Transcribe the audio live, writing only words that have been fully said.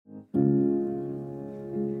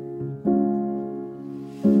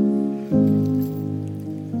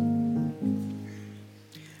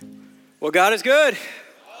Well, God is good.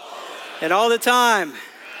 And all the time.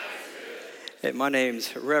 Hey, my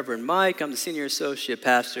name's Reverend Mike. I'm the senior associate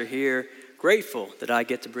pastor here. Grateful that I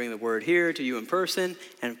get to bring the word here to you in person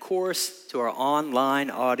and, of course, to our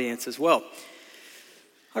online audience as well.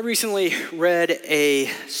 I recently read a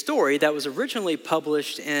story that was originally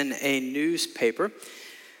published in a newspaper.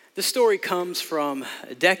 The story comes from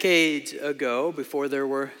decades ago, before there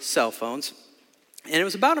were cell phones. And it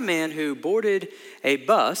was about a man who boarded a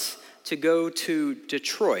bus to go to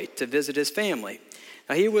Detroit to visit his family.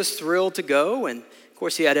 Now, he was thrilled to go, and of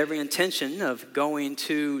course, he had every intention of going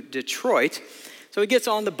to Detroit. So he gets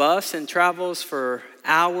on the bus and travels for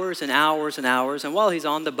hours and hours and hours. And while he's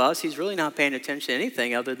on the bus, he's really not paying attention to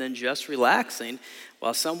anything other than just relaxing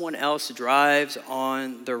while someone else drives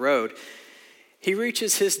on the road. He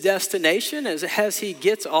reaches his destination. As he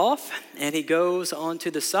gets off and he goes onto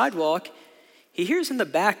the sidewalk, he hears in the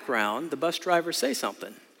background the bus driver say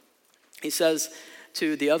something. He says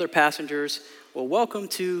to the other passengers, "Well, welcome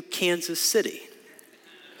to Kansas City."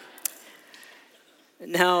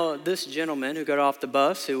 Now, this gentleman who got off the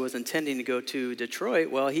bus, who was intending to go to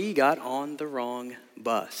Detroit, well, he got on the wrong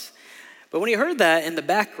bus. But when he heard that in the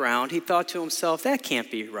background, he thought to himself, that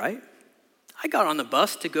can't be right. I got on the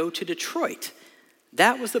bus to go to Detroit.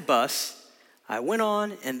 That was the bus I went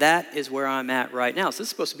on, and that is where I'm at right now. So this is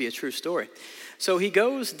supposed to be a true story. So he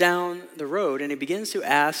goes down the road and he begins to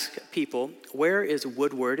ask people, where is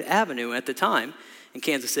Woodward Avenue? At the time in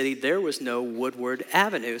Kansas City, there was no Woodward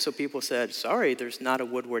Avenue. So people said, sorry, there's not a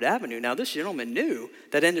Woodward Avenue. Now this gentleman knew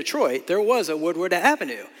that in Detroit, there was a Woodward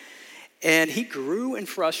Avenue. And he grew in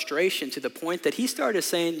frustration to the point that he started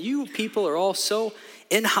saying, you people are all so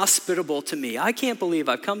inhospitable to me. I can't believe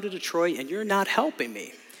I've come to Detroit and you're not helping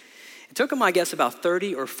me. It took him, I guess, about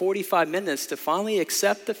 30 or 45 minutes to finally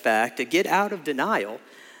accept the fact, to get out of denial,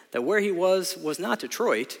 that where he was not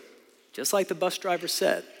Detroit, just like the bus driver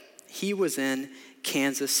said. He was in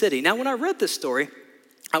Kansas City. Now, when I read this story,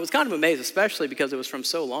 I was kind of amazed, especially because it was from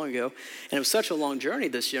so long ago, and it was such a long journey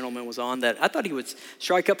this gentleman was on that I thought he would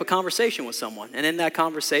strike up a conversation with someone. And in that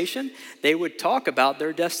conversation, they would talk about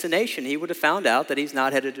their destination. He would have found out that he's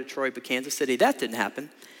not headed to Detroit, but Kansas City. That didn't happen.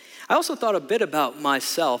 I also thought a bit about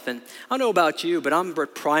myself, and I don't know about you, but I'm the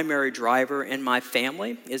primary driver in my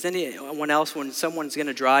family. Is anyone else, when someone's going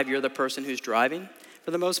to drive, you're the person who's driving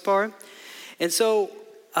for the most part? And so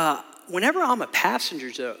whenever I'm a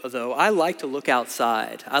passenger, though, I like to look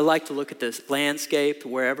outside. I like to look at this landscape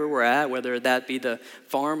wherever we're at, whether that be the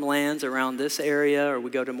farmlands around this area or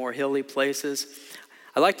we go to more hilly places.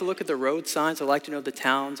 I like to look at the road signs. I like to know the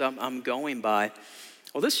towns I'm going by.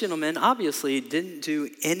 Well, this gentleman obviously didn't do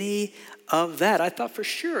any of that. I thought for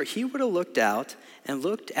sure he would have looked out and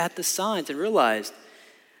looked at the signs and realized,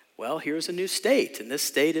 well, here's a new state, and this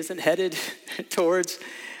state isn't headed towards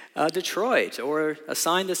Detroit, or a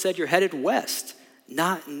sign that said you're headed west,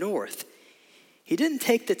 not north. He didn't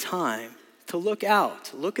take the time to look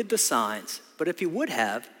out, look at the signs, but if he would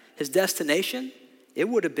have, his destination, it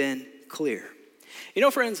would have been clear. You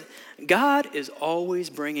know, friends, God is always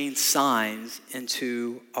bringing signs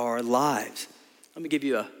into our lives. Let me give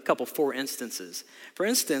you a couple, 4 instances. For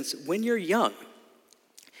instance, when you're young,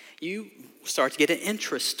 you start to get an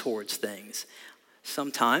interest towards things.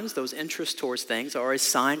 Sometimes those interests towards things are a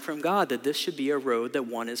sign from God that this should be a road that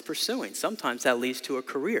one is pursuing. Sometimes that leads to a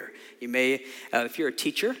career. You may, if you're a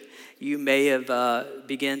teacher, you may have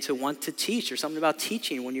begun to want to teach or something about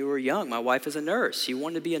teaching when you were young. My wife is a nurse. She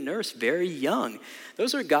wanted to be a nurse very young.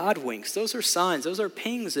 Those are God winks. Those are signs. Those are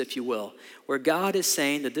pings, if you will, where God is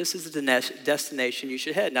saying that this is the destination you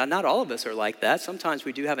should head. Now, not all of us are like that. Sometimes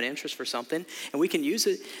we do have an interest for something, and we can use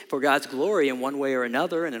it for God's glory in one way or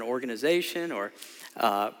another in an organization or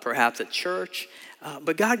perhaps at church.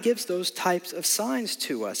 But God gives those types of signs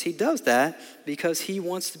to us. He does that because He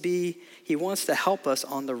wants to help us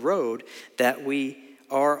on the road that we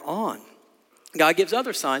are on. God gives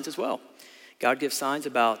other signs as well. God gives signs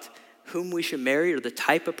about whom we should marry or the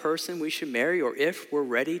type of person we should marry, or if we're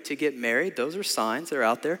ready to get married. Those are signs that are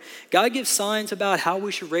out there. God gives signs about how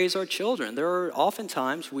we should raise our children. There are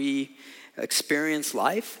oftentimes we experience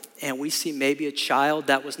life and we see maybe a child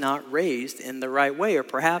that was not raised in the right way, or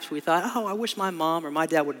perhaps we thought, oh, I wish my mom or my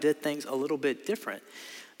dad would have did things a little bit different.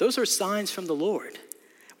 Those are signs from the Lord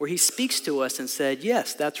where He speaks to us and said,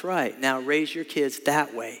 yes, that's right. Now raise your kids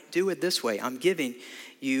that way. Do it this way. I'm giving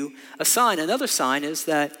you a sign. Another sign is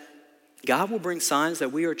that God will bring signs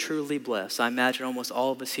that we are truly blessed. I imagine almost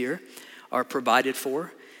all of us here are provided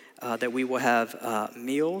for, that we will have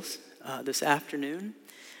meals this afternoon,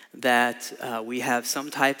 that we have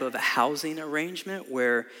some type of housing arrangement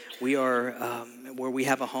where we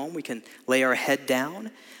have a home, we can lay our head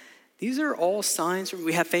down. These are all signs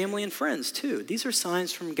we have family and friends too. These are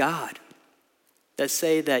signs from God that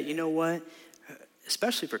say that, you know what,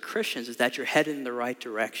 especially for Christians, is that you're headed in the right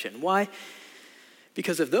direction. Why?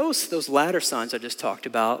 Because of those latter signs I just talked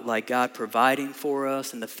about, like God providing for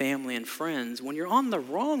us and the family and friends, when you're on the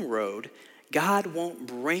wrong road, God won't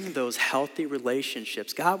bring those healthy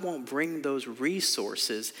relationships. God won't bring those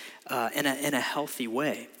resources in a healthy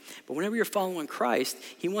way. But whenever you're following Christ,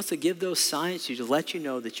 he wants to give those signs to you to let you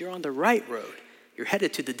know that you're on the right road. You're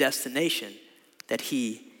headed to the destination that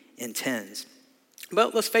he intends.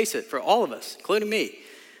 But let's face it, for all of us, including me,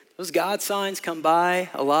 those God signs come by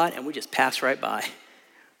a lot and we just pass right by.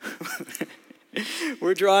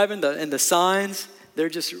 We're driving and the signs, they're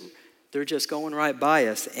just going right by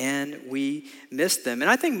us and we miss them.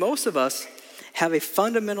 And I think most of us have a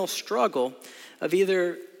fundamental struggle of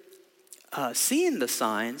either seeing the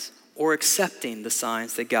signs or accepting the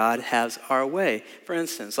signs that God has our way. For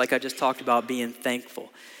instance, like I just talked about being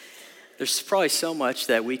thankful. There's probably so much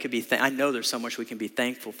that we could be, I know there's so much we can be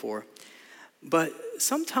thankful for. But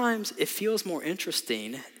sometimes it feels more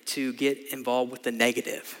interesting to get involved with the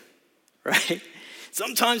negative, right?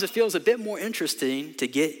 Sometimes it feels a bit more interesting to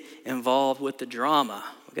get involved with the drama.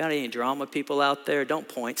 We got any drama people out there? Don't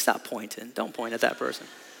point. Stop pointing. Don't point at that person.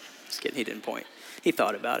 Just kidding, he didn't point. He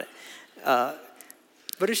thought about it.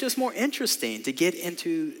 But it's just more interesting to get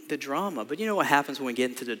into the drama. But you know what happens when we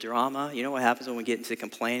get into the drama? You know what happens when we get into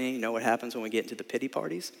complaining? You know what happens when we get into the pity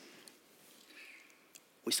parties?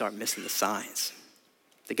 We start missing the signs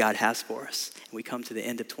that God has for us. And we come to the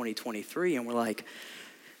end of 2023 and we're like,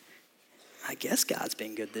 I guess God's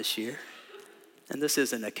been good this year. And this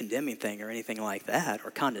isn't a condemning thing or anything like that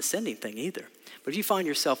or condescending thing either. But if you find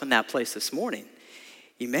yourself in that place this morning,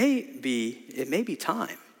 it may be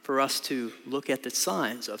time for us to look at the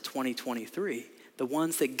signs of 2023, the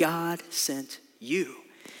ones that God sent you,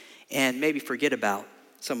 and maybe forget about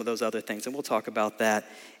some of those other things. And we'll talk about that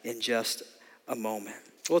in just a moment.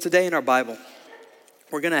 Well, today in our Bible,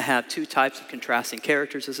 we're going to have two types of contrasting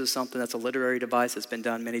characters. This is something that's a literary device that's been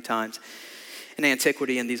done many times in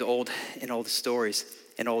antiquity in these old stories,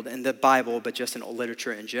 in the Bible, but just in old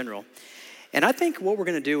literature in general. And I think what we're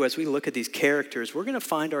going to do as we look at these characters, we're going to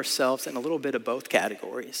find ourselves in a little bit of both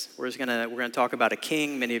categories. We're going to talk about a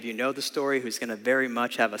king, many of you know the story, who's going to very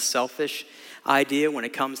much have a selfish idea when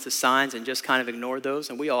it comes to signs and just kind of ignore those.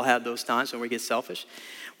 And we all have those times when we get selfish.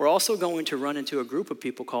 We're also going to run into a group of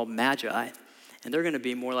people called Magi. And they're going to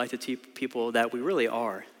be more like the people that we really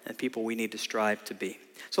are and people we need to strive to be.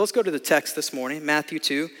 So let's go to the text this morning, Matthew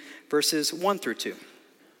 2, verses 1 through 2.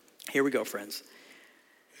 Here we go, friends.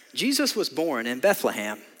 Jesus was born in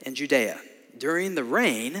Bethlehem in Judea during the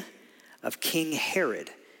reign of King Herod.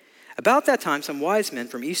 About that time, some wise men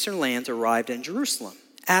from eastern lands arrived in Jerusalem,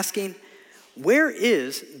 asking, "Where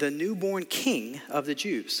is the newborn king of the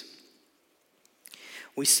Jews?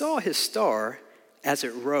 We saw his star as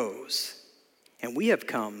it rose, and we have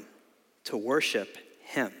come to worship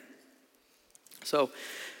him." So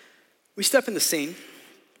we step on the scene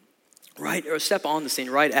right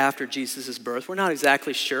after Jesus' birth. We're not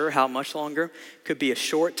exactly sure how much longer. Could be a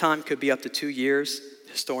short time, could be up to 2 years.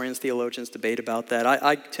 Historians, theologians debate about that.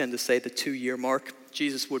 I tend to say the 2-year mark.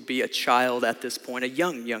 Jesus would be a child at this point, a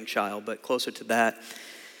young child, but closer to that.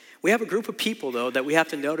 We have a group of people, though, that we have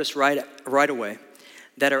to notice right away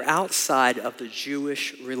that are outside of the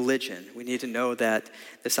Jewish religion. We need to know that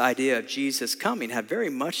this idea of Jesus coming had very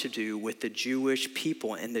much to do with the Jewish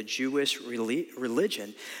people and the Jewish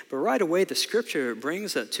religion. But right away, the scripture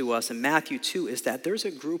brings it to us in Matthew 2 is that there's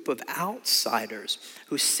a group of outsiders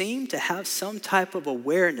who seem to have some type of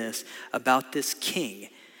awareness about this king.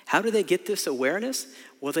 How do they get this awareness?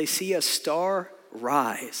 Well, they see a star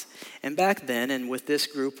rise. And back then, and with this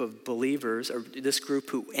group of believers, or this group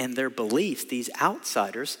who, and their beliefs, these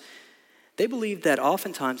outsiders, they believed that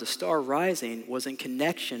oftentimes a star rising was in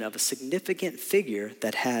connection of a significant figure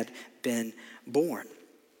that had been born.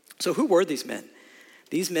 So who were these men?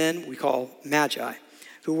 These men we call Magi,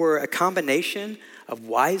 who were a combination of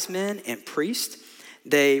wise men and priests.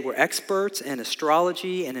 They were experts in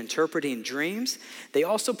astrology and interpreting dreams. They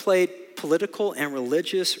also played political and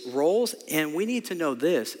religious roles. And we need to know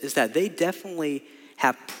this, is that they definitely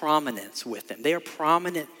have prominence with them. They are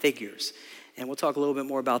prominent figures. And we'll talk a little bit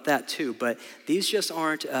more about that too. But these just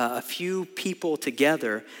aren't a few people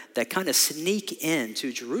together that kind of sneak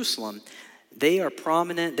into Jerusalem. They are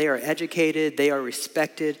prominent, they are educated, they are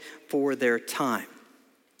respected for their time.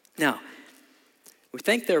 Now, we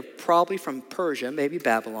think they're probably from Persia, maybe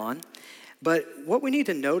Babylon. But what we need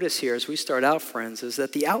to notice here as we start out, friends, is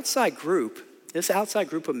that this outside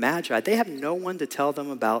group of Magi, they have no one to tell them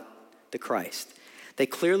about the Christ. They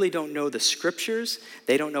clearly don't know the scriptures.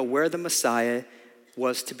 They don't know where the Messiah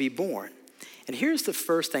was to be born. And here's the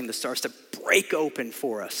first thing that starts to break open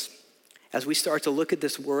for us as we start to look at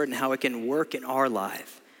this word and how it can work in our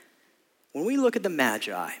life. When we look at the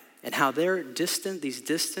Magi and how they're these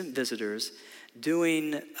distant visitors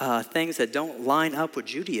doing things that don't line up with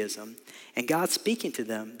Judaism, and God speaking to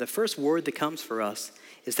them, the first word that comes for us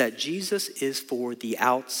is that Jesus is for the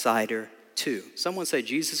outsider too. Someone say,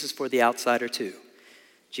 Jesus is for the outsider too.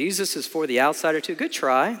 Jesus is for the outsider too. Good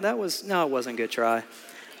try. No, it wasn't a good try.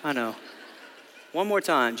 I know. One more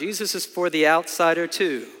time. Jesus is for the outsider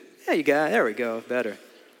too. Yeah, you got it. There we go. Better.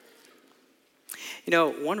 You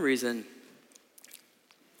know, one reason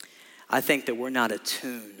I think that we're not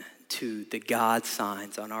attuned to the God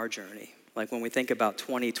signs on our journey, like when we think about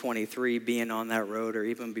 2023 being on that road or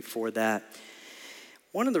even before that,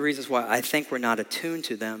 one of the reasons why I think we're not attuned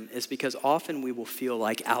to them is because often we will feel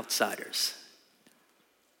like outsiders.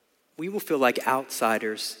 We will feel like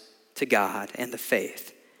outsiders to God and the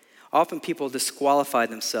faith. Often people disqualify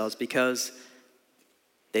themselves because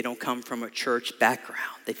they don't come from a church background.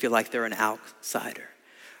 They feel like they're an outsider.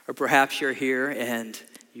 Or perhaps you're here and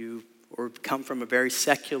you come from a very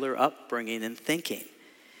secular upbringing and thinking.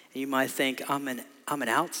 And you might think, I'm an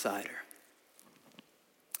outsider.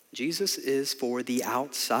 Jesus is for the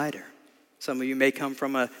outsider. Some of you may come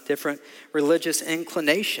from a different religious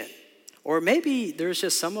inclination. Or maybe there's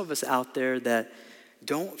just some of us out there that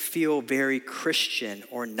don't feel very Christian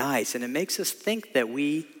or nice. And it makes us think that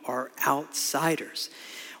we are outsiders.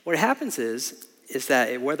 What happens is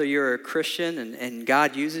that whether you're a Christian and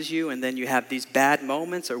God uses you and then you have these bad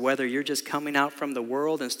moments, or whether you're just coming out from the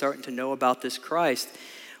world and starting to know about this Christ,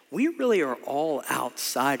 we really are all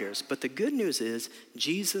outsiders. But the good news is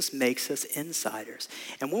Jesus makes us insiders.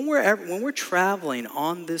 And when we're traveling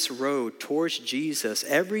on this road towards Jesus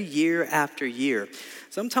every year after year,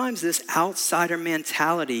 sometimes this outsider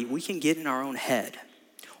mentality we can get in our own head.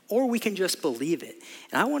 Or we can just believe it.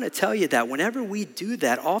 And I want to tell you that whenever we do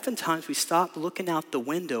that, oftentimes we stop looking out the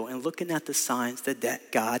window and looking at the signs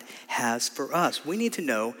that God has for us. We need to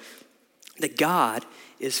know that God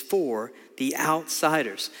is for the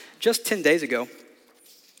outsiders. Just 10 days ago,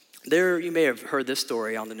 you may have heard this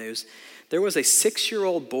story on the news. There was a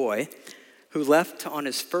 6-year-old boy who left on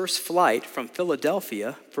his first flight from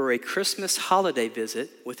Philadelphia for a Christmas holiday visit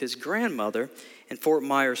with his grandmother in Fort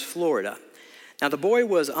Myers, Florida. Now, the boy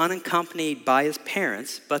was unaccompanied by his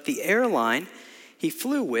parents, but the airline he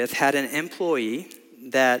flew with had an employee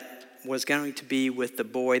that was going to be with the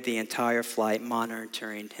boy the entire flight,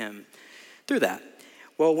 monitoring him through that.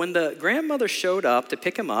 Well, when the grandmother showed up to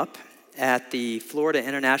pick him up at the Florida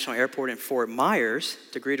International Airport in Fort Myers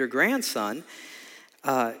to greet her grandson,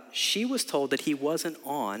 she was told that he wasn't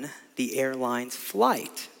on the airline's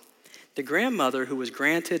flight. The grandmother, who was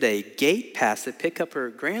granted a gate pass to pick up her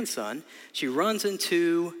grandson, she runs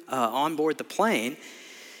on board the plane,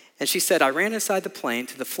 and she said, I ran inside the plane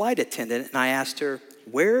to the flight attendant, and I asked her,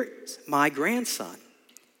 where's my grandson?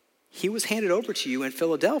 He was handed over to you in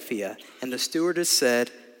Philadelphia. And the stewardess said,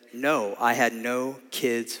 no, I had no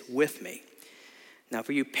kids with me. Now,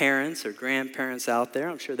 for you parents or grandparents out there,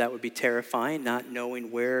 I'm sure that would be terrifying, not knowing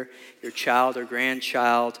where your child or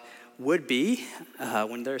grandchild would be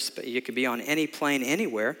when you could be on any plane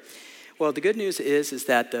anywhere. Well, the good news is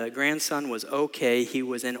that the grandson was okay. He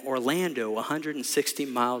was in Orlando, 160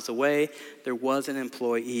 miles away. There was an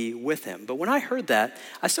employee with him. But when I heard that,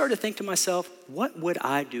 I started to think to myself, what would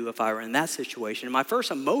I do if I were in that situation? And my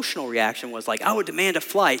first emotional reaction was like, I would demand a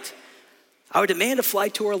flight. I would demand a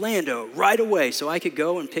flight to Orlando right away so I could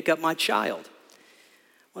go and pick up my child.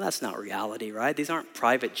 Well, that's not reality, right? These aren't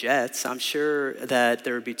private jets. I'm sure that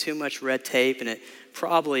there would be too much red tape and it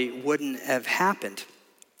probably wouldn't have happened.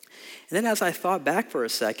 And then as I thought back for a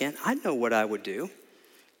second, I know what I would do.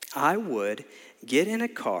 I would get in a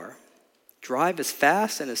car, drive as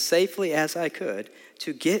fast and as safely as I could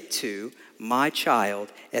to get to my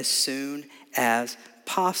child as soon as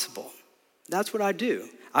possible. That's what I do.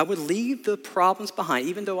 I would leave the problems behind,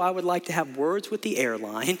 even though I would like to have words with the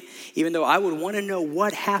airline, even though I would want to know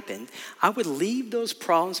what happened, I would leave those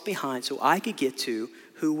problems behind so I could get to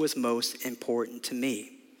who was most important to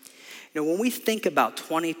me. You know, when we think about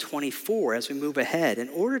 2024 as we move ahead, in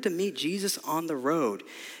order to meet Jesus on the road,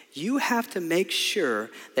 you have to make sure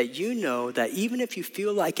that you know that even if you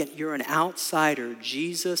feel like you're an outsider,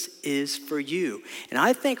 Jesus is for you. And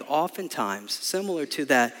I think oftentimes, similar to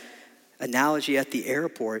that analogy at the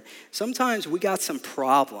airport, sometimes we got some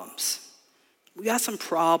problems. We got some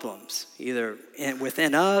problems, either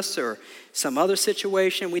within us or some other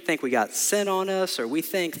situation. We think we got sin on us, or we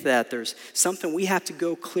think that there's something we have to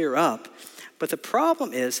go clear up. But the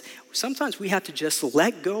problem is, sometimes we have to just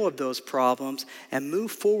let go of those problems and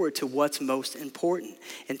move forward to what's most important.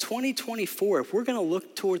 In 2024, if we're going to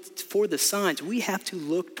look for the signs, we have to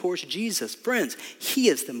look towards Jesus. Friends, he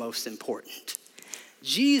is the most important.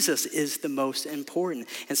 Jesus is the most important.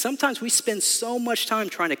 And sometimes we spend so much time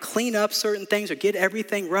trying to clean up certain things or get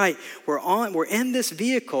everything right. We're in this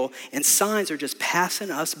vehicle and signs are just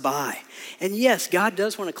passing us by. And yes, God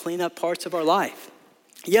does want to clean up parts of our life.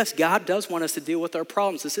 Yes, God does want us to deal with our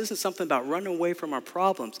problems. This isn't something about running away from our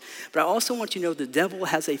problems. But I also want you to know the devil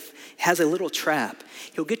has a little trap.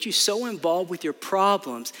 He'll get you so involved with your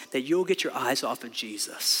problems that you'll get your eyes off of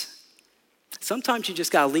Jesus. Sometimes you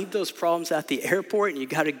just got to leave those problems at the airport and you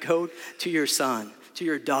got to go to your son, to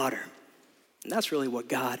your daughter. And that's really what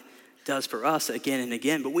God does for us again and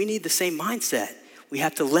again. But we need the same mindset. We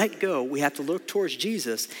have to let go. We have to look towards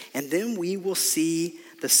Jesus. And then we will see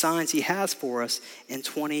the signs he has for us in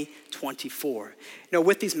 2024. You know,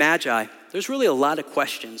 with these Magi, there's really a lot of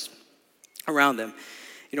questions around them.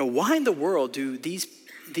 You know, why in the world do these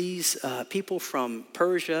people from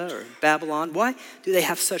Persia or Babylon, why do they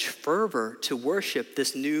have such fervor to worship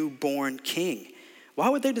this newborn king? Why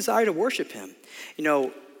would they desire to worship him? You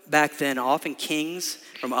know, back then, often kings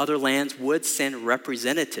from other lands would send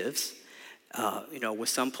representatives, with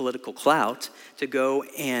some political clout to go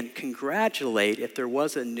and congratulate if there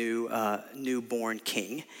was a newborn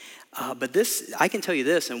king. But this, I can tell you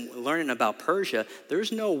this, and learning about Persia,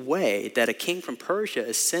 there's no way that a king from Persia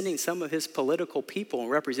is sending some of his political people and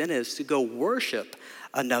representatives to go worship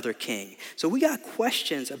another king. So we got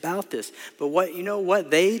questions about this. But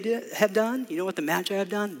what they have done? You know what the Magi have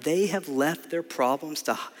done? They have left their problems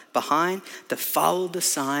behind to follow the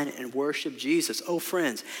sign and worship Jesus. Oh,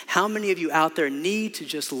 friends, how many of you out there need to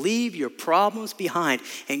just leave your problems behind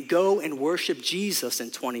and go and worship Jesus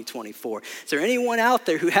in 2024? Is there anyone out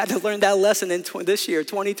there who had to learn that lesson in this year,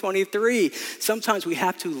 2023? Sometimes we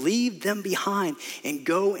have to leave them behind and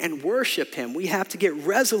go and worship him. We have to get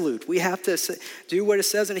resolute. We have to do what it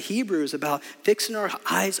says in Hebrews about fixing our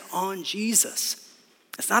eyes on Jesus.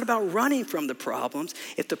 It's not about running from the problems.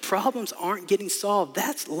 If the problems aren't getting solved,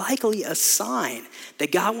 that's likely a sign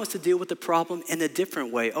that God wants to deal with the problem in a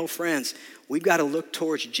different way. Oh, friends, we've got to look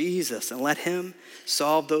towards Jesus and let him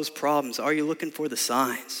solve those problems. Are you looking for the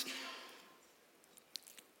signs?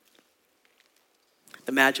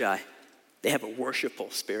 The Magi, they have a worshipful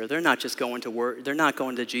spirit. They're not just going to work. They're not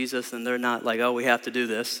going to Jesus and they're not like, oh, we have to do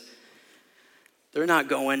this. They're not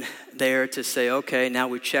going there to say, okay, now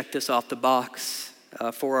we check this off the box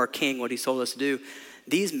for our king, what he told us to do.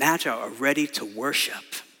 These Magi are ready to worship.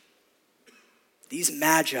 These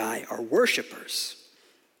Magi are worshipers.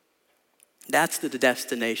 That's the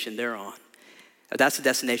destination they're on. That's the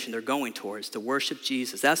destination they're going towards, to worship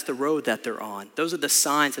Jesus. That's the road that they're on. Those are the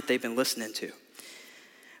signs that they've been listening to.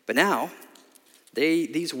 But now,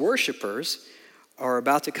 these worshipers are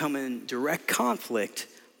about to come in direct conflict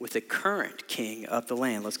with the current king of the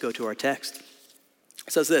land. Let's go to our text.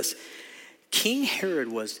 It says this: King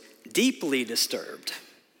Herod was deeply disturbed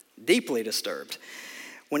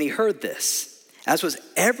when he heard this, as was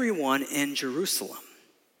everyone in Jerusalem.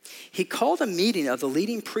 He called a meeting of the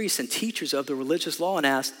leading priests and teachers of the religious law and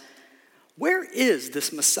asked, where is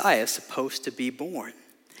this Messiah supposed to be born?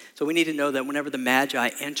 So we need to know that whenever the Magi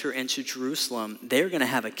enter into Jerusalem, they're going to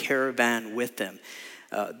have a caravan with them.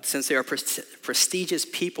 Since they are prestigious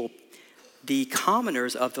people, the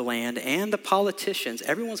commoners of the land and the politicians,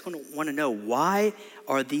 everyone's going to want to know, why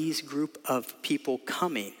are these group of people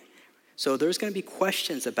coming? So there's going to be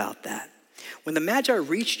questions about that. When the Magi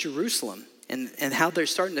reach Jerusalem and how they're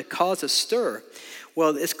starting to cause a stir,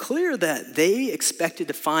 well, it's clear that they expected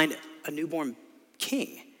to find a newborn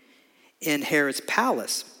king in Herod's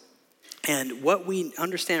palace. And what we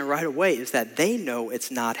understand right away is that they know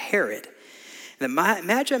it's not Herod. The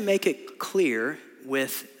Magi make it clear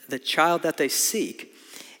with the child that they seek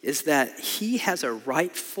is that he has a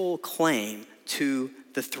rightful claim to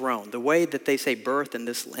the throne. The way that they say birth in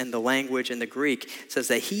the language in the Greek says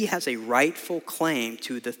that he has a rightful claim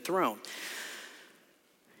to the throne.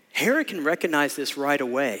 Herod can recognize this right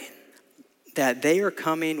away, that they are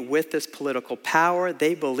coming with this political power.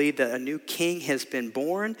 They believe that a new king has been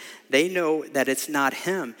born. They know that it's not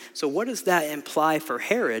him. So what does that imply for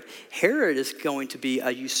Herod? Herod is going to be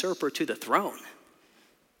a usurper to the throne.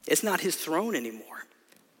 It's not his throne anymore,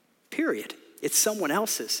 period. It's someone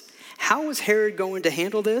else's. How is Herod going to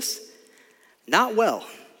handle this? Not well.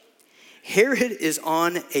 Herod is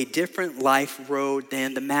on a different life road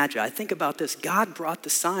than the Magi. Think about this. God brought the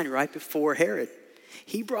sign right before Herod.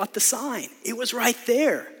 He brought the sign. It was right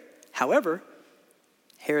there. However,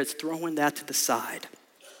 Herod's throwing that to the side.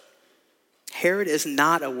 Herod is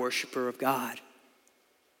not a worshiper of God.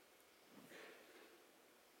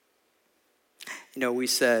 We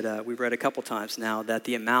said, we've read a couple times now that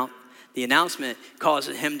the announcement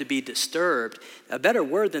caused him to be disturbed. A better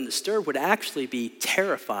word than disturbed would actually be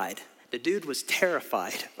terrified. The dude was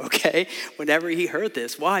terrified, okay, whenever he heard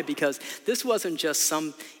this. Why? Because this wasn't just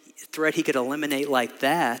some threat he could eliminate like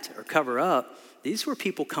that or cover up. These were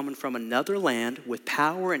people coming from another land with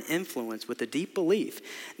power and influence, with a deep belief.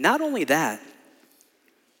 Not only that,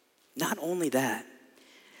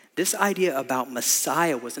 this idea about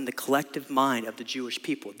Messiah was in the collective mind of the Jewish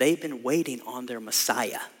people. They've been waiting on their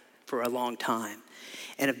Messiah for a long time.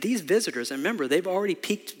 And if these visitors, and remember, they've already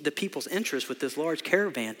piqued the people's interest with this large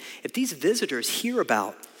caravan. If these visitors hear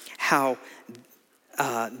about how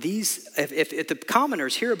if the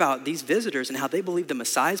commoners hear about these visitors and how they believe the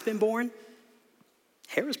Messiah's been born,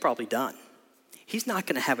 Herod's probably done. He's not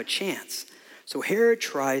going to have a chance. So Herod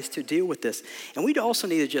tries to deal with this. And we'd also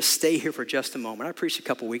need to just stay here for just a moment. I preached a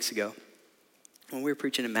couple weeks ago when we were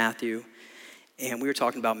preaching in Matthew. And we were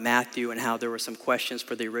talking about Matthew and how there were some questions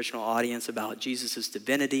for the original audience about Jesus'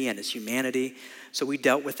 divinity and his humanity. So we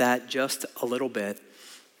dealt with that just a little bit.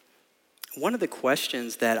 One of the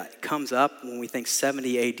questions that comes up when we think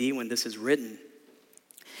 70 AD, when this is written,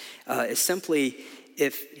 is simply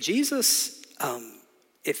if Jesus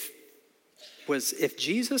if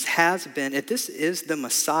this is the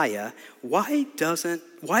Messiah, why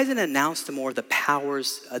isn't it announced to more of the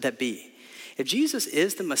powers that be? If Jesus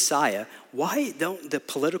is the Messiah, why don't the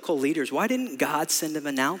political leaders, why didn't God send an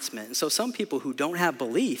announcement? And so some people who don't have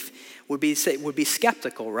belief would be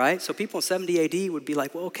skeptical, right? So people in 70 AD would be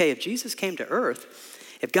like, well, okay, if Jesus came to earth,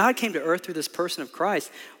 if God came to earth through this person of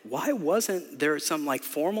Christ, why wasn't there some like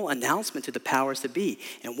formal announcement to the powers that be?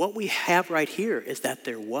 And what we have right here is that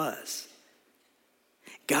there was.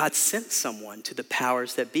 God sent someone to the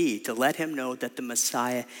powers that be to let him know that the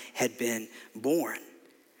Messiah had been born.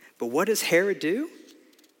 But what does Herod do?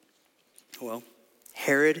 Well,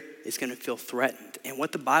 Herod is going to feel threatened. And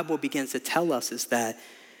what the Bible begins to tell us is that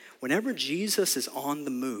whenever Jesus is on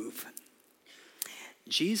the move,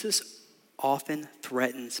 Jesus often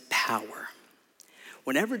threatens power.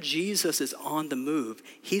 Whenever Jesus is on the move,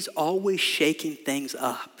 he's always shaking things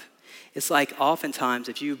up. It's like oftentimes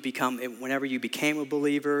whenever you became a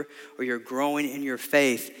believer or you're growing in your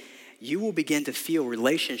faith, you will begin to feel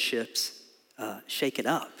relationships shaken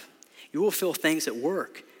up. You will feel things at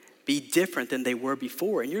work be different than they were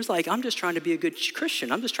before. And you're like, I'm just trying to be a good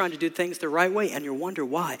Christian. I'm just trying to do things the right way. And you wonder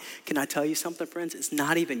why. Can I tell you something, friends? It's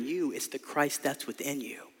not even you. It's the Christ that's within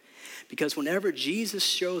you. Because whenever Jesus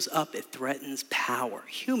shows up, it threatens power,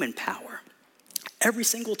 human power, every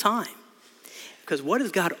single time. Because what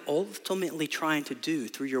is God ultimately trying to do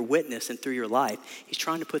through your witness and through your life? He's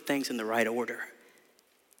trying to put things in the right order.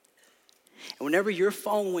 And whenever you're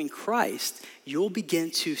following Christ, you'll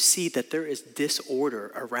begin to see that there is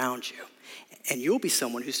disorder around you. And you'll be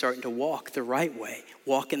someone who's starting to walk the right way,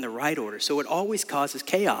 walk in the right order. So it always causes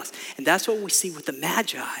chaos. And that's what we see with the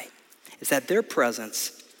Magi, is that their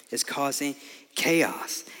presence is causing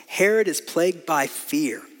chaos. Herod is plagued by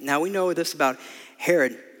fear. Now we know this about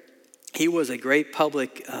Herod. He was a great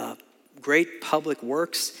public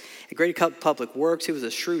works. He was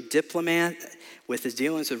a shrewd diplomat with his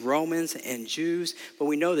dealings with Romans and Jews. But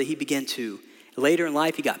we know that he began to, later in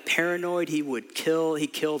life, he got paranoid. He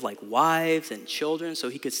killed like wives and children so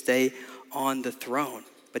he could stay on the throne.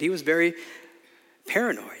 But he was very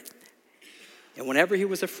paranoid. And whenever he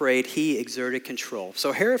was afraid, he exerted control.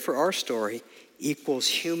 So Herod, for our story, equals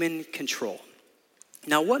human control.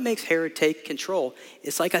 Now, what makes Herod take control?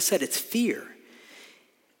 It's like I said, it's fear.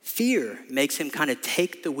 Fear makes him kind of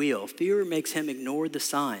take the wheel. Fear makes him ignore the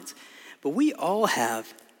signs. But we all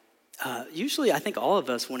have, usually I think all of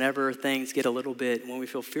us, whenever things get a little bit, when we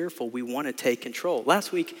feel fearful, we want to take control.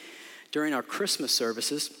 Last week, during our Christmas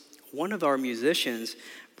services, one of our musicians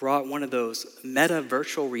brought one of those Meta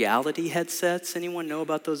virtual reality headsets. Anyone know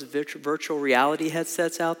about those virtual reality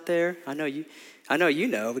headsets out there? I know you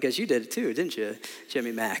know because you did it too, didn't you,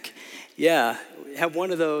 Jimmy Mack? Yeah, we have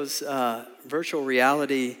one of those virtual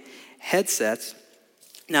reality headsets.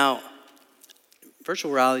 Now,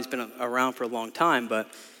 virtual reality's been around for a long time, but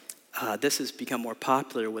this has become more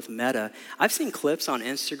popular with Meta. I've seen clips on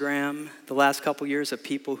Instagram the last couple years of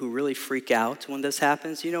people who really freak out when this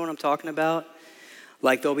happens. You know what I'm talking about?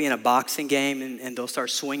 Like they'll be in a boxing game and they'll start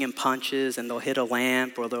swinging punches and they'll hit a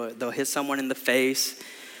lamp or they'll hit someone in the face.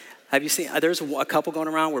 Have you seen, there's a couple going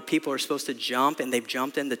around where people are supposed to jump and they've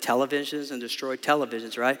jumped into televisions and destroyed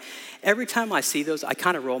televisions, right? Every time I see those, I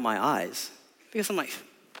kind of roll my eyes because I'm like,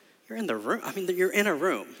 you're in the room. I mean, you're in a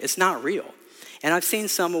room. It's not real. And I've seen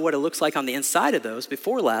some of what it looks like on the inside of those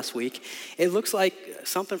before last week. It looks like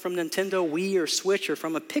something from Nintendo Wii or Switch or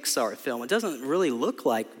from a Pixar film. It doesn't really look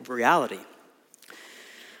like reality.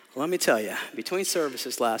 Let me tell you, between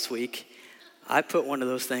services last week, I put one of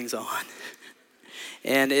those things on.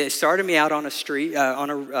 And it started me out on a street,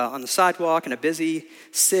 on the sidewalk in a busy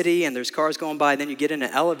city, and there's cars going by. And then you get in an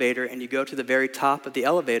elevator, and you go to the very top of the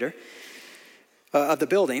elevator, of the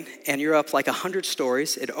building, and you're up like 100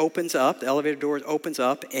 stories. It opens up, the elevator door opens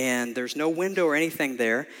up, and there's no window or anything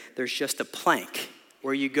there. There's just a plank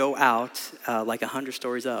where you go out like 100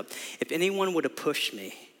 stories up. If anyone would have pushed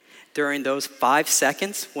me during those 5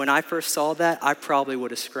 seconds when I first saw that, I probably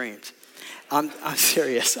would have screamed. I'm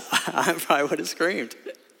serious. I probably would have screamed.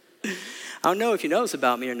 I don't know if you know this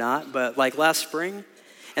about me or not, but like last spring,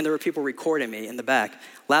 and there were people recording me in the back.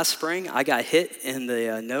 Last spring, I got hit in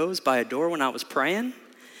the nose by a door when I was praying,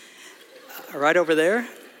 right over there.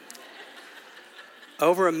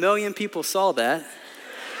 Over 1 million people saw that.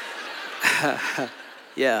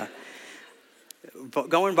 Yeah. But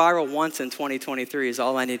going viral once in 2023 is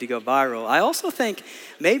all I need to go viral. I also think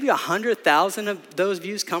maybe 100,000 of those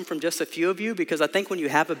views come from just a few of you, because I think when you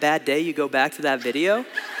have a bad day, you go back to that video.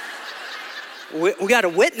 We got a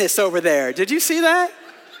witness over there. Did you see that?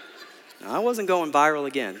 I wasn't going viral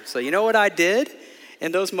again. So you know what I did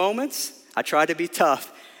in those moments? I tried to be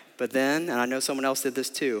tough. But then, and I know someone else did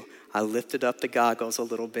this too, I lifted up the goggles a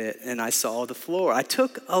little bit and I saw the floor. I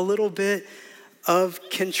took a little bit of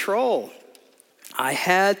control. I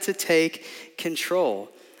had to take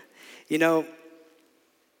control. You know,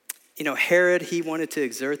 Herod, he wanted to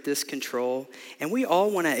exert this control, and we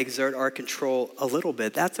all want to exert our control a little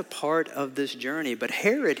bit. That's a part of this journey. But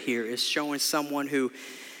Herod here is showing someone who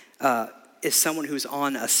is someone who's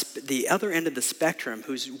on the other end of the spectrum,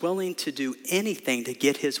 who's willing to do anything to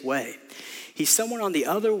get his way. He's someone on the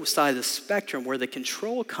other side of the spectrum where the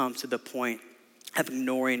control comes to the point of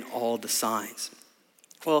ignoring all the signs.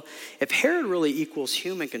 Well, if Herod really equals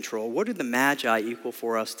human control, what do the Magi equal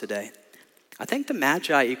for us today? I think the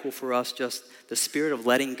Magi equal for us just the spirit of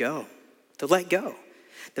letting go, to let go.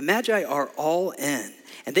 The Magi are all in,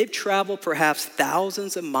 and they've traveled perhaps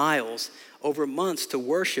thousands of miles over months to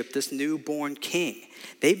worship this newborn king.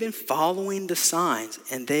 They've been following the signs,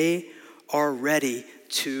 and they are ready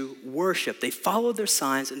to worship. They follow their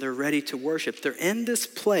signs, and they're ready to worship. They're in this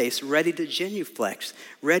place ready to genuflect,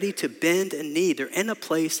 ready to bend a knee. They're in a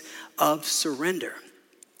place of surrender.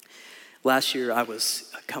 Last year, I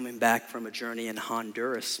was coming back from a journey in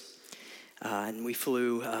Honduras, and we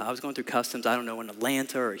flew. I was going through customs, I don't know, in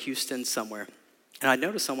Atlanta or Houston somewhere, and I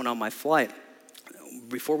noticed someone on my flight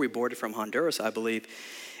before we boarded from Honduras, I believe.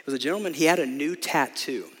 It was a gentleman. He had a new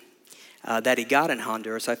tattoo that he got in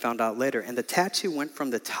Honduras, I found out later. And the tattoo went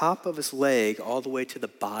from the top of his leg all the way to the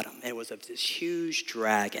bottom. It was of this huge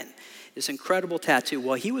dragon, this incredible tattoo.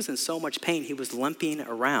 Well, he was in so much pain, he was limping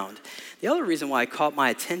around. The other reason why it caught my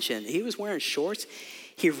attention, he was wearing shorts.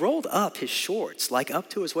 He rolled up his shorts, like up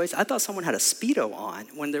to his waist. I thought someone had a Speedo on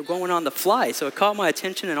when they're going on the flight. So it caught my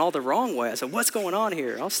attention in all the wrong way. I said, what's going on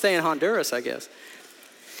here? I'll stay in Honduras, I guess.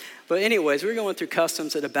 But anyways, we were going through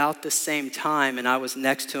customs at about the same time, and I was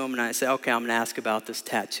next to him, and I said, okay, I'm going to ask about this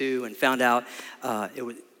tattoo, and found out it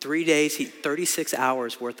was 3 days, 36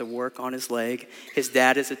 hours worth of work on his leg. His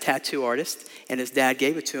dad is a tattoo artist, and his dad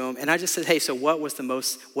gave it to him. And I just said, hey, so what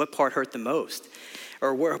part hurt the most?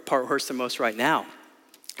 Or what part hurts the most right now?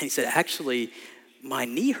 And he said, actually, my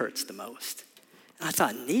knee hurts the most. And I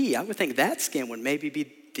thought, knee? I would think that skin would maybe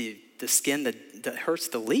be the skin that hurts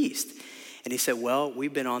the least. And he said, well,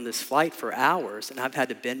 we've been on this flight for hours, and I've had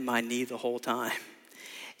to bend my knee the whole time.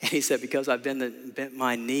 And he said, because I've bent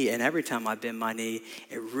my knee, and every time I bend my knee,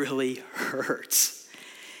 it really hurts.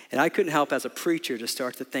 And I couldn't help as a preacher to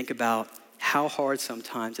start to think about how hard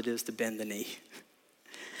sometimes it is to bend the knee.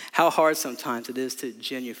 How hard sometimes it is to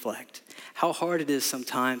genuflect. How hard it is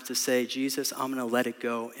sometimes to say, Jesus, I'm going to let it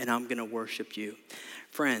go, and I'm going to worship you.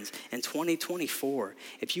 Friends, in 2024,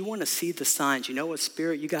 if you want to see the signs, you know what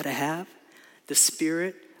spirit you got to have? The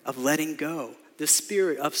spirit of letting go, the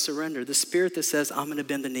spirit of surrender, the spirit that says, I'm going to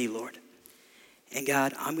bend the knee, Lord. And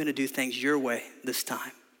God, I'm going to do things your way this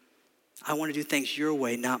time. I want to do things your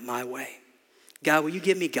way, not my way. God, will you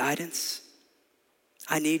give me guidance?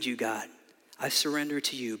 I need you, God. I surrender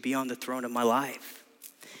to you. Be on the throne of my life.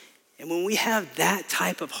 And when we have that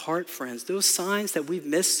type of heart, friends, those signs that we've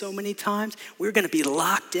missed so many times, we're going to be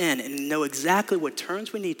locked in and know exactly what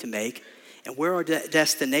turns we need to make and where our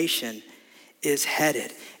destination is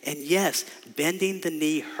headed. And yes, bending the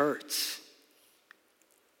knee hurts.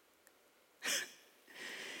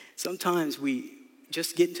 Sometimes we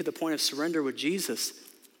just get to the point of surrender with Jesus,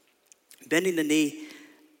 Bending the knee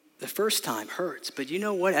the first time hurts, but you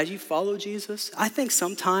know what? As you follow Jesus, I think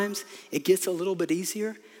sometimes it gets a little bit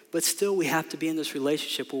easier, but still we have to be in this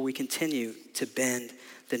relationship where we continue to bend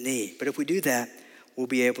the knee. But if we do that, we'll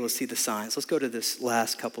be able to see the signs. Let's go to this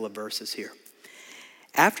last couple of verses here.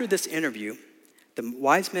 After this interview, the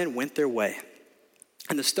wise men went their way,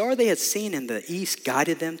 and the star they had seen in the east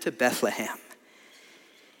guided them to Bethlehem.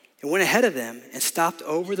 It went ahead of them and stopped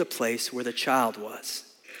over the place where the child was.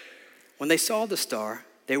 When they saw the star,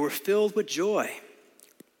 they were filled with joy.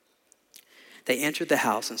 They entered the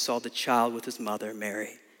house and saw the child with his mother,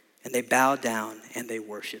 Mary, and they bowed down and they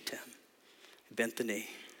worshiped him. Bent the knee.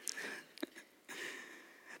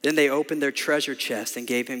 Then they opened their treasure chest and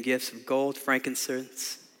gave him gifts of gold,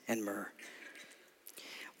 frankincense, and myrrh.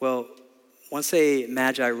 Well, once the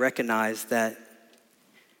Magi recognized that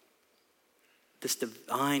this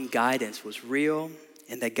divine guidance was real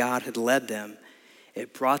and that God had led them,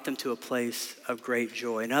 it brought them to a place of great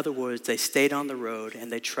joy. In other words, they stayed on the road and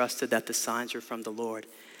they trusted that the signs were from the Lord.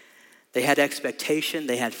 They had expectation,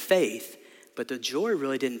 they had faith, but the joy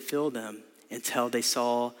really didn't fill them until they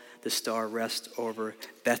saw the star rest over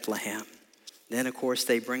Bethlehem. Then, of course,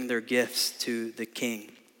 they bring their gifts to the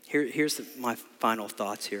king. Here's my final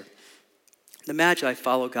thoughts here. The Magi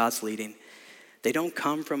follow God's leading. They don't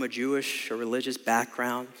come from a Jewish or religious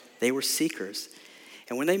background. They were seekers.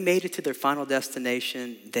 And when they made it to their final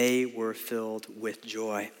destination, they were filled with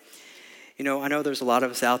joy. You know, I know there's a lot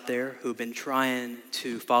of us out there who've been trying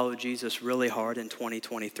to follow Jesus really hard in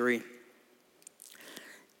 2023.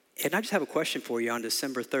 And I just have a question for you on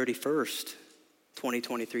December 31st,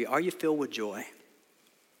 2023. Are you filled with joy?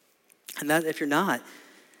 And that, if you're not,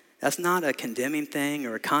 that's not a condemning thing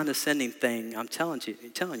or a condescending thing, I'm telling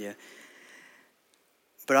you.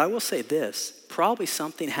 But I will say this, probably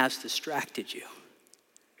something has distracted you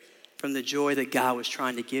from the joy that God was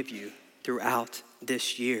trying to give you throughout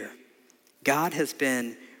this year. God has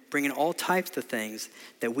been bringing all types of things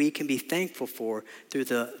that we can be thankful for through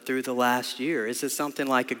the last year. Is it something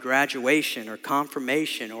like a graduation or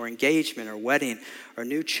confirmation or engagement or wedding or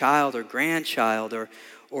new child or grandchild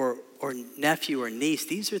or nephew or niece?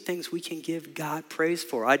 These are things we can give God praise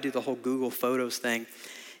for. I do the whole Google Photos thing.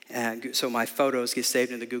 And so my photos get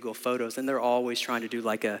saved into Google Photos, and they're always trying to do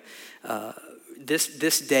like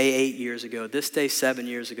this day 8 years ago, this day 7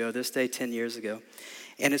 years ago, this day 10 years ago.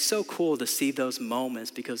 And it's so cool to see those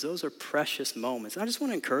moments because those are precious moments. I just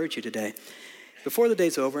want to encourage you today, before the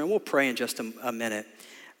day's over, and we'll pray in just a minute,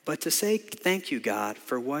 but to say thank you, God,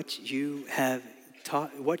 for what you have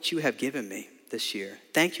given me this year.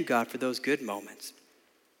 Thank you, God, for those good moments.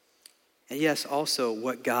 And yes, also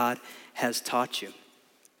what God has taught you.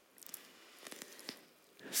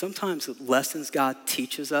 Sometimes the lessons God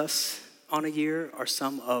teaches us on a year are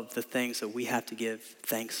some of the things that we have to give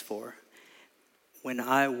thanks for. When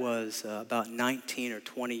I was about 19 or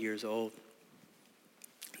 20 years old,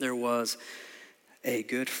 there was a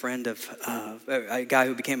good friend a guy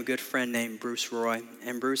who became a good friend named Bruce Roy.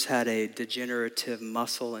 And Bruce had a degenerative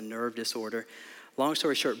muscle and nerve disorder. Long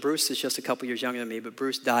story short, Bruce is just a couple years younger than me, but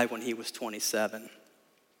Bruce died when he was 27.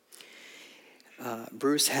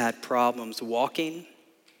 Bruce had problems walking.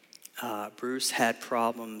 Bruce had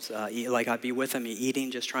problems, like I'd be with him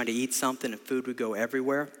eating, just trying to eat something, and food would go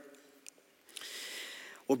everywhere.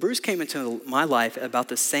 Well, Bruce came into my life at about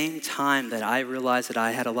the same time that I realized that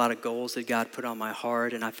I had a lot of goals that God put on my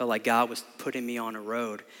heart, and I felt like God was putting me on a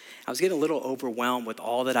road. I was getting a little overwhelmed with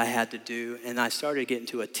all that I had to do, and I started getting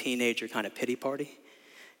to a teenager kind of pity party.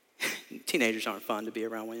 Teenagers aren't fun to be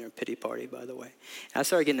around when you're in a pity party, by the way. And I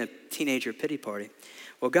started getting a teenager pity party.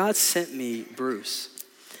 Well, God sent me Bruce.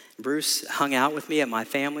 Bruce hung out with me at my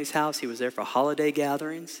family's house. He was there for holiday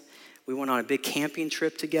gatherings. We went on a big camping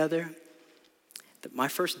trip together. My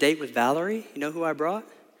first date with Valerie, you know who I brought?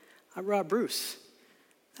 I brought Bruce.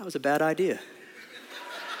 That was a bad idea.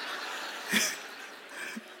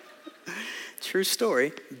 True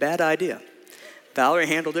story, bad idea. Valerie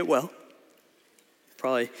handled it well.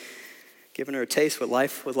 Probably giving her a taste what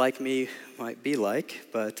life with me might be like,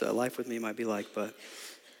 but life with me might be like, but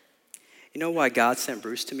you know why God sent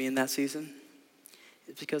Bruce to me in that season?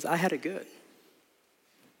 It's because I had it good.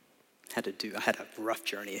 I had a rough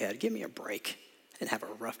journey ahead. Give me a break. I didn't have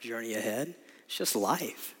a rough journey ahead. It's just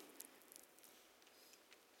life.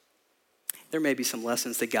 There may be some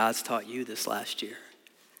lessons that God's taught you this last year.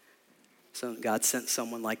 So God sent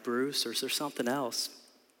someone like Bruce, or is there something else?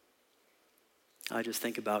 I just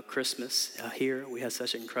think about Christmas here. We had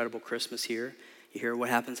such an incredible Christmas here. You hear what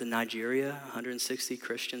happens in Nigeria, 160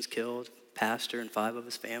 Christians killed, pastor and 5 of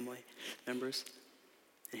his family members.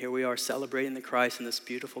 And here we are celebrating the Christ in this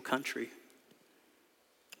beautiful country.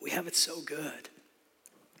 We have it so good.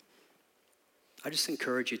 I just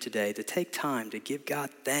encourage you today to take time to give God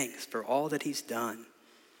thanks for all that he's done.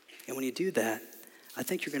 And when you do that, I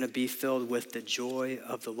think you're going to be filled with the joy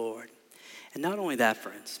of the Lord. And not only that,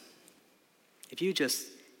 friends, if you just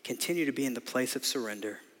continue to be in the place of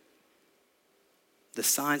surrender, the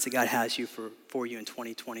signs that God has you for you in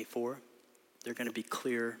 2024, they're going to be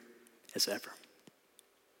clear as ever.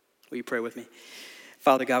 Will you pray with me?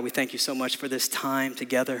 Father God, we thank you so much for this time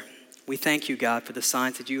together. We thank you, God, for the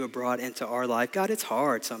signs that you have brought into our life. God, it's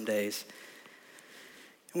hard some days.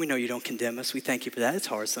 And we know you don't condemn us. We thank you for that. It's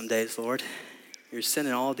hard some days, Lord. You're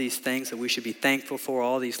sending all these things that we should be thankful for,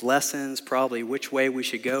 all these lessons, probably which way we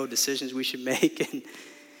should go, decisions we should make. And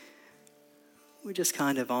we're just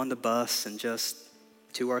kind of on the bus and just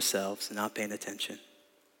to ourselves and not paying attention.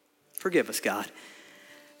 Forgive us, God,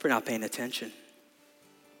 for not paying attention.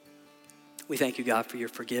 We thank you, God, for your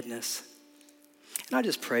forgiveness. And I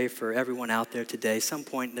just pray for everyone out there today, some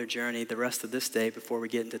point in their journey, the rest of this day before we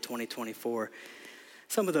get into 2024,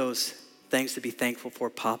 some of those things to be thankful for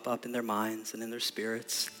pop up in their minds and in their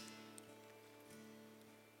spirits,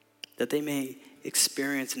 that they may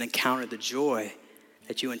experience and encounter the joy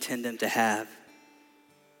that you intend them to have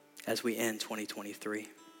as we end 2023.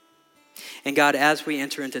 And God, as we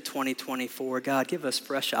enter into 2024, God, give us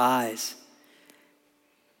fresh eyes.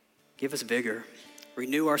 Give us vigor.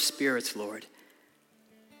 Renew our spirits, Lord,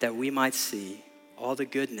 that we might see all the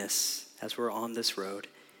goodness as we're on this road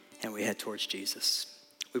and we head towards Jesus.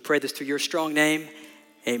 We pray this through your strong name.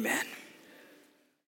 Amen.